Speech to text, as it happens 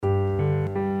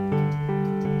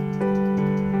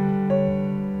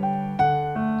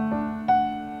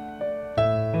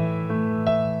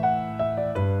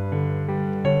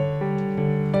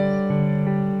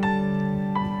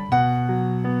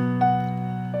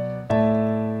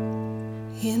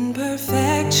In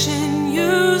perfection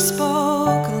you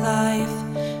spoke life.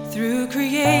 Through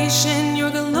creation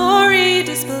your glory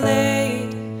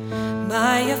displayed.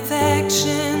 My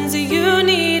affections you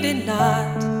needed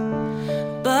not,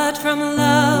 but from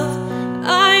love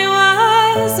I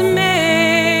was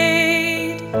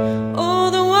made. Oh,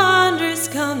 the wondrous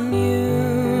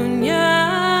communion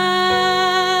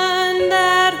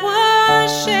that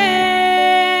was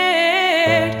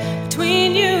shared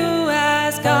between you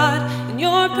as God and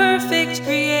your perfect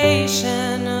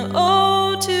creation.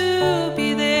 Oh, to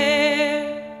be there.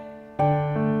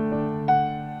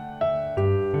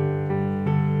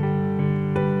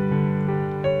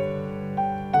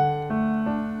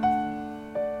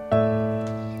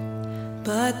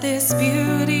 But this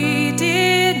beauty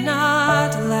did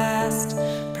not last.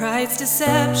 Pride's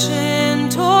deception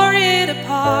tore it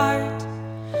apart.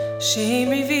 Shame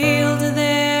revealed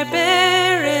their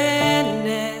barrenness.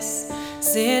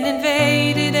 Sin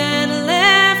invaded and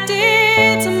left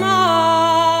its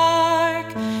mark.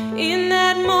 In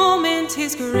that moment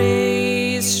His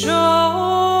grace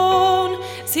shone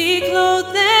as He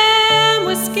clothed them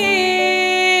with skins.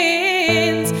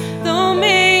 Though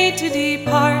made to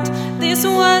depart, this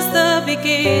was the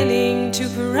beginning to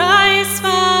Christ's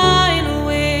final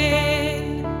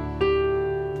win.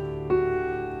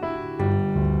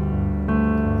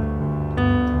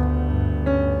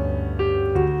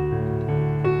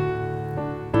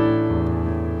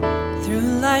 Through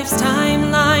life's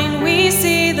timeline we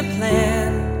see the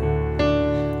plan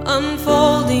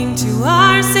unfolding to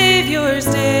our Savior's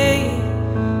day,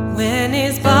 when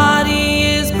His body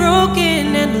is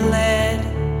broken and bled,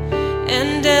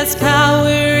 and death's power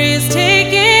is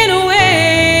taken away.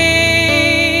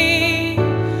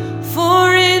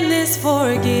 For in this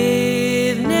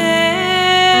forgiveness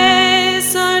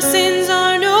our sins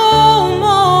are no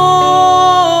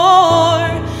more,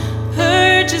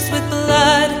 purchased with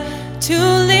blood to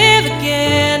live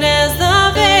again as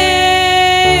the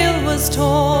veil was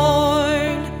torn.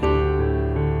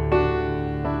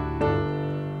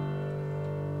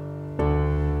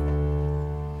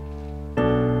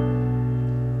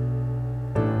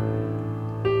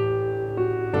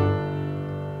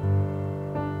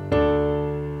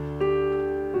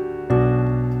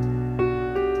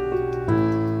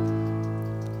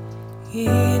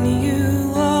 In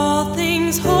you all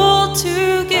things hold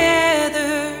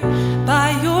together.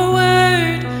 By your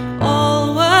word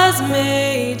all was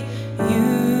made.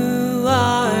 You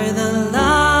are the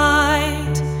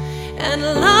light and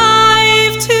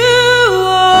life to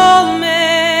all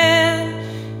men.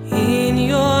 In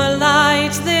your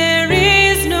light there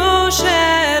is no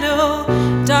shadow.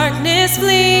 Darkness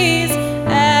flees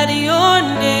at your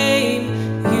name.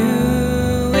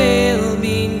 You will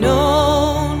be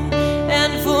known.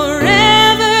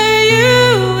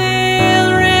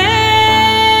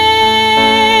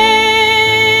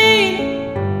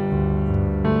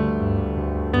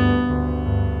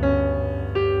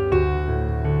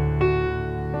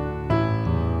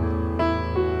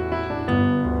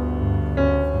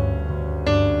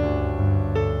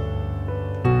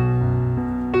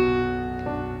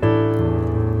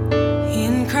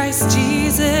 Christ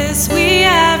Jesus we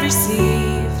have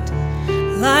received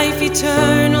life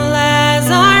eternal as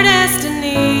our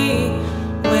destiny.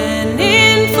 When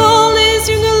in fullness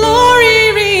your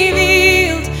glory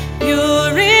revealed,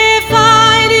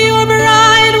 purified your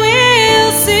bride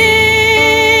will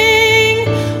sing.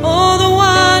 Oh, the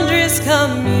wondrous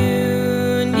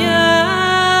communion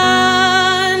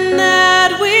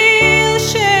that we'll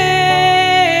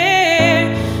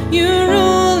share, you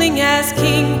ruling as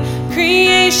King,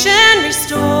 creation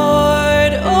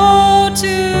restored, oh,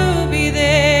 to be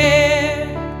there.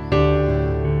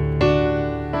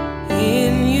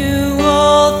 In you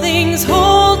all things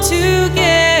hold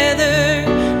together.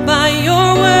 By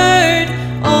your word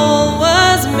all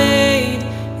was made.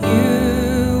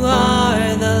 You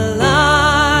are the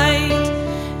light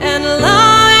and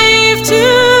life to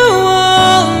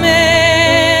all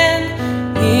men.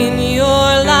 In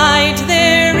your light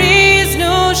there is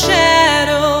no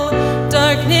shadow.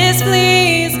 Darkness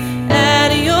flees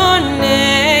at your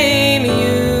name.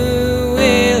 You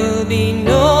will be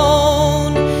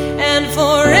known, and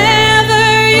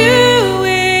forever you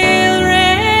will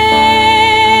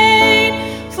reign.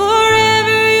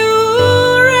 Forever you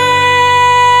will reign.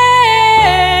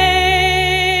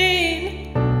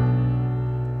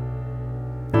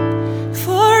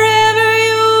 Forever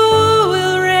you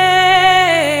will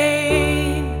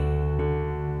reign.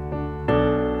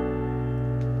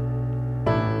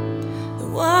 The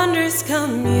wondrous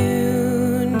communion